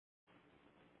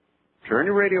Turn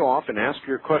your radio off and ask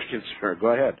your questions, sir.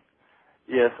 Go ahead.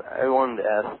 Yes, I wanted to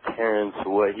ask Terence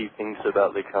what he thinks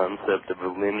about the concept of a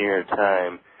linear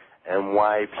time and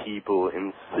why people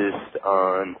insist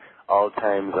on all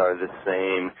times are the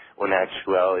same when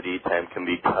actuality time can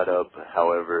be cut up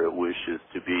however it wishes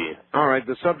to be. All right,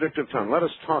 the subject of time. Let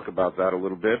us talk about that a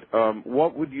little bit.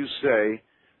 What would you say,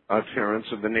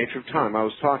 Terence, of the nature of time? I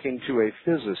was talking to a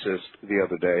physicist the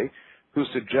other day who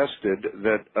suggested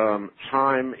that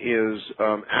time is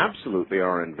absolutely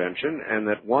our invention, and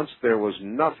that once there was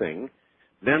nothing,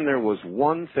 then there was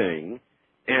one thing,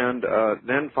 and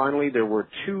then finally there were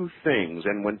two things.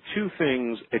 And when two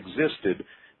things existed,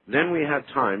 then we had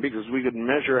time because we could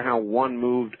measure how one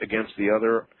moved against the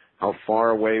other, how far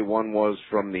away one was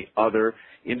from the other.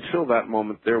 Until that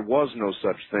moment, there was no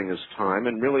such thing as time,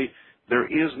 and really there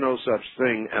is no such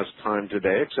thing as time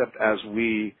today except as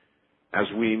we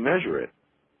measure it.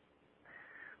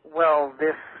 Well,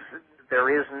 there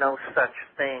is no such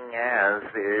thing as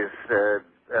is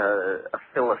a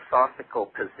philosophical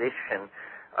position.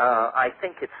 I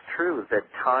think it's true that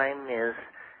time is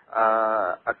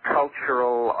a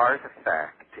cultural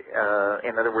artifact.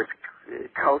 In other words,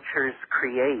 cultures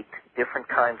create different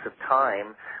kinds of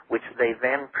time, which they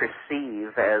then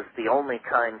perceive as the only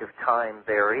kind of time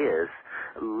there is.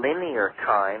 Linear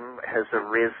time has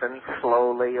arisen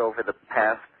slowly over the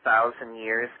past 1,000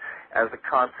 years as a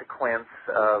consequence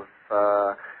of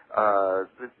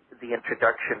the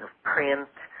introduction of print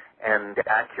and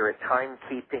accurate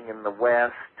timekeeping in the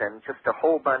West, and just a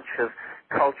whole bunch of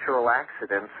cultural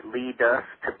accidents lead us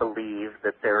to believe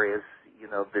that there is,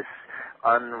 this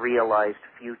unrealized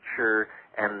future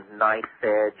and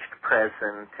knife-edged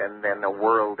present, and then a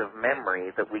world of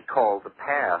memory that we call the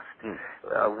past.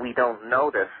 We don't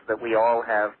notice that we all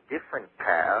have different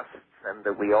pasts and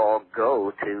that we all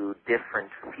go to different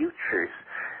futures.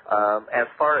 As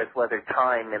far as whether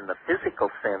time in the physical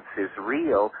sense is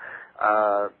real,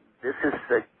 this is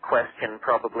a question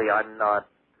probably I'm not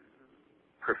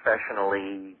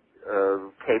professionally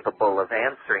capable of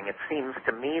answering. It seems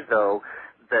to me, though,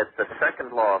 that the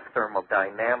second law of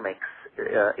thermodynamics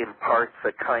imparts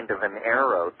a kind of an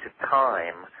arrow to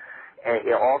time.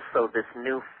 Also, this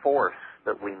new force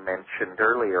that we mentioned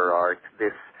earlier, Art,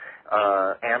 this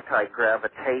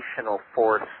anti-gravitational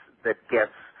force that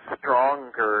gets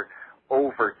stronger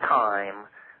over time,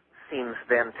 seems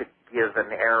then to give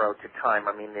an arrow to time.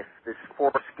 I mean, if this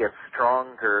force gets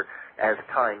stronger as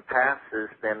time passes,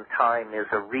 then time is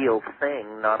a real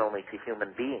thing, not only to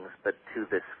human beings, but to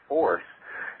this force.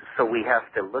 So we have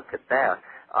to look at that.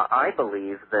 I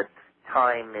believe that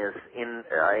time is in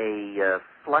a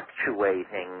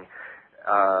fluctuating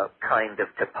kind of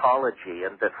topology,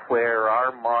 and that where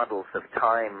our models of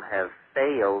time have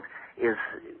failed is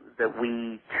that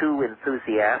we too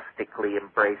enthusiastically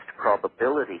embraced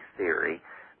probability theory.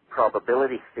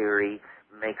 Probability theory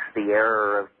makes the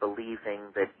error of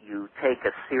believing that you take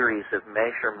a series of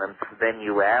measurements, then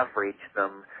you average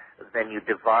them, then you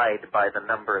divide by the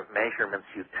number of measurements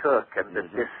you took, and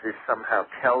that this somehow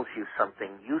tells you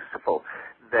something useful.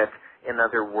 That, in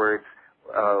other words,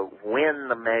 when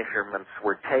the measurements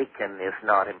were taken is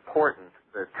not important.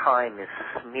 The time is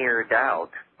smeared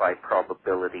out by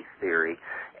probability theory.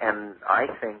 And I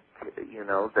think,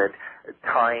 that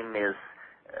time is,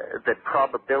 that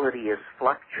probability is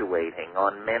fluctuating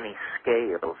on many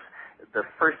scales. The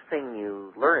first thing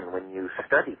you learn when you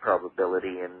study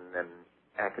probability in an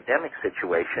academic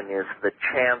situation is that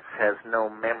chance has no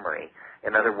memory.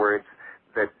 In other words,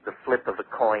 that the flip of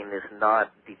a coin is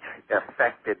not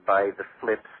affected by the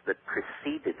flips that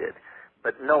preceded it.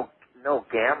 But no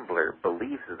gambler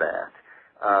believes that.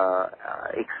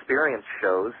 Experience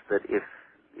shows that if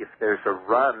there's a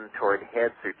run toward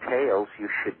heads or tails, you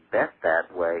should bet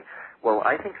that way. Well,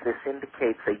 I think this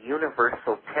indicates a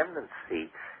universal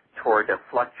tendency toward a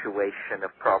fluctuation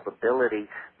of probability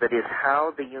that is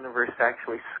how the universe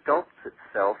actually sculpts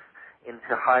itself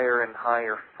into higher and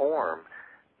higher form.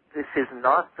 This is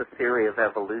not the theory of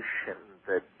evolution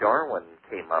that Darwin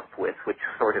came up with, which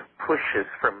sort of pushes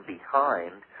from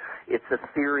behind. It's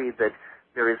a theory that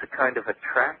there is a kind of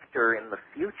attractor in the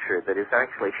future that is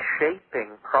actually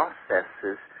shaping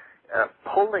processes,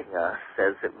 pulling us,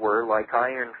 as it were, like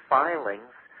iron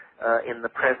filings in the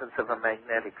presence of a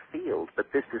magnetic field. But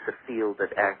this is a field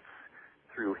that acts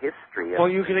through history. Well,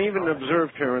 you can even observe,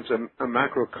 Terence, a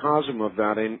macrocosm of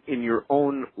that in your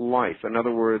own life. In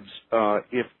other words,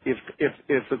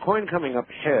 if the coin coming up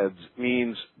heads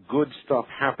means good stuff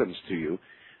happens to you,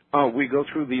 we go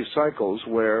through these cycles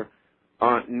where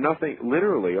nothing,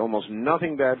 literally almost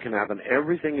nothing bad can happen.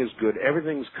 Everything is good.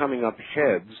 Everything's coming up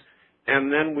heads.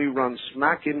 and then we run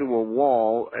smack into a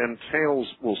wall, and tails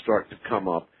will start to come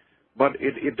up. But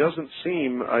it doesn't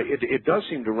seem it does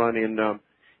seem to run in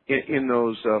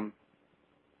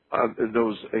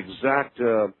those exact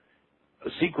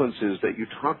sequences that you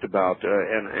talked about,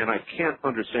 and I can't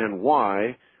understand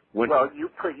why. Well, you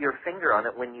put your finger on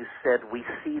it when you said we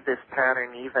see this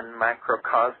pattern even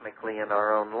macrocosmically in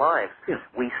our own lives. Yeah.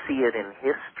 We see it in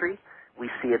history. We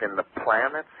see it in the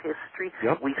planet's history.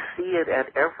 Yep. We see it at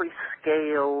every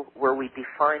scale where we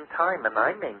define time, and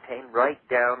I maintain right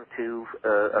down to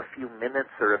a few minutes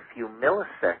or a few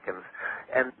milliseconds,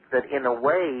 and that in a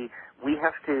way we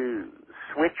have to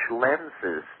switch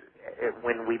lenses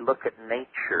when we look at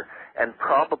nature. And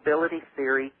probability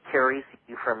theory carries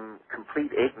you from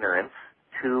complete ignorance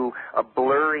to a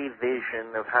blurry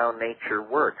vision of how nature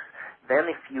works. Then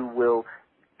if you will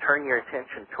turn your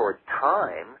attention toward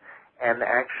time and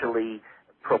actually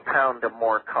propound a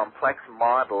more complex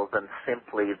model than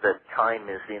simply that time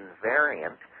is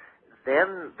invariant,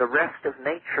 then the rest of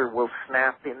nature will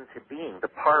snap into being. The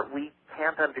part we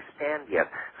can't understand yet,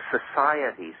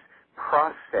 societies,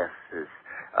 processes,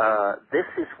 this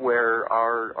is where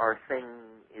our thing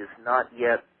is not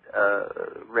yet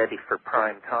ready for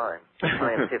prime time,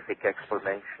 scientific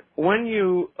explanation. When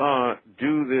you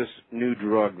do this new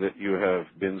drug that you have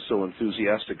been so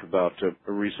enthusiastic about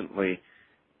recently,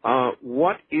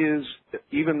 what is,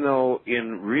 even though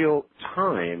in real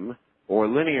time or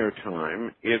linear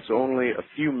time it's only a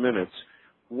few minutes,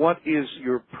 what is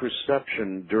your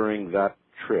perception during that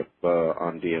trip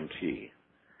on DMT?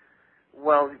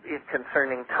 Well,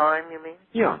 concerning time, you mean?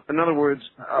 Yeah. In other words,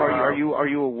 are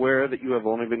you aware that you have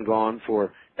only been gone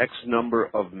for X number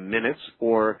of minutes,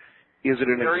 or is it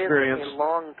an experience? There is an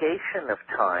elongation of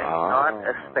time, not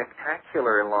a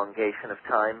spectacular elongation of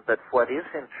time, but what is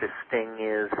interesting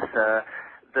is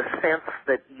the sense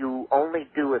that you only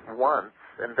do it once,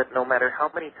 and that no matter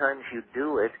how many times you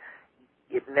do it,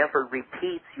 it never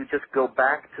repeats. You just go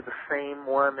back to the same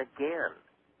one again.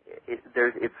 It's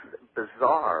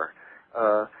bizarre.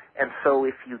 And so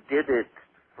if you did it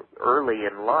early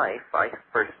in life, I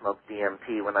first smoked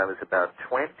DMT when I was about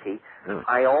 20,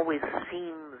 I always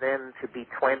seem then to be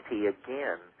 20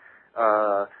 again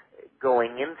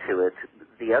going into it.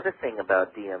 The other thing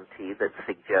about DMT that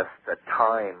suggests a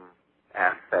time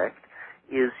aspect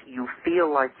is you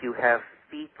feel like you have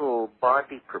fetal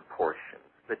body proportions,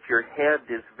 that your head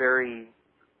is very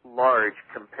large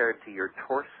compared to your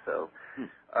torso.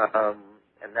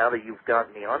 And now that you've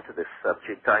gotten me onto this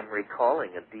subject, I'm recalling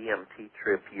a DMT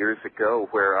trip years ago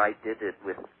where I did it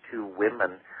with two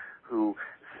women who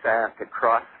sat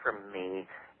across from me,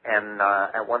 and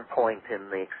at one point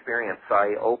in the experience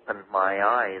I opened my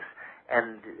eyes,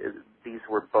 and these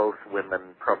were both women,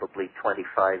 probably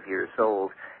 25 years old,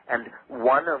 and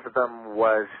one of them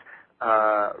was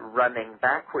running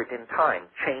backward in time,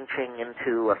 changing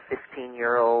into a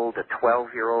 15-year-old, a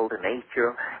 12-year-old, an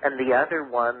 8-year-old, and the other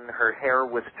one, her hair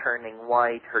was turning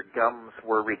white, her gums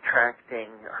were retracting,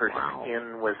 her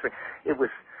skin was... It was...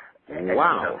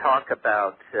 talk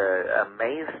about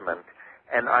amazement.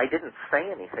 And I didn't say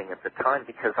anything at the time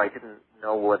because I didn't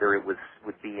know whether it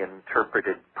would be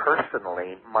interpreted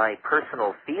personally. My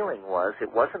personal feeling was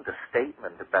it wasn't a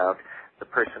statement about the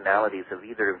personalities of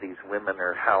either of these women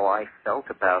or how I felt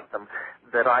about them,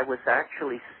 that I was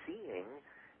actually seeing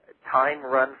time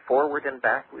run forward and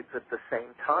backwards at the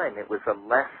same time. It was a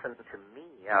lesson to me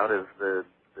out of the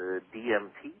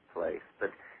DMT place, but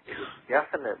it was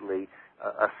definitely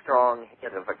a strong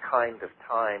hint of a kind of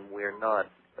time we're not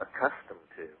accustomed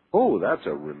to. Oh, that's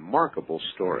a remarkable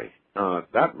story.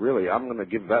 That really, I'm going to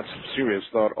give that some serious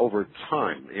thought over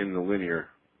time in the linear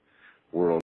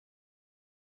world.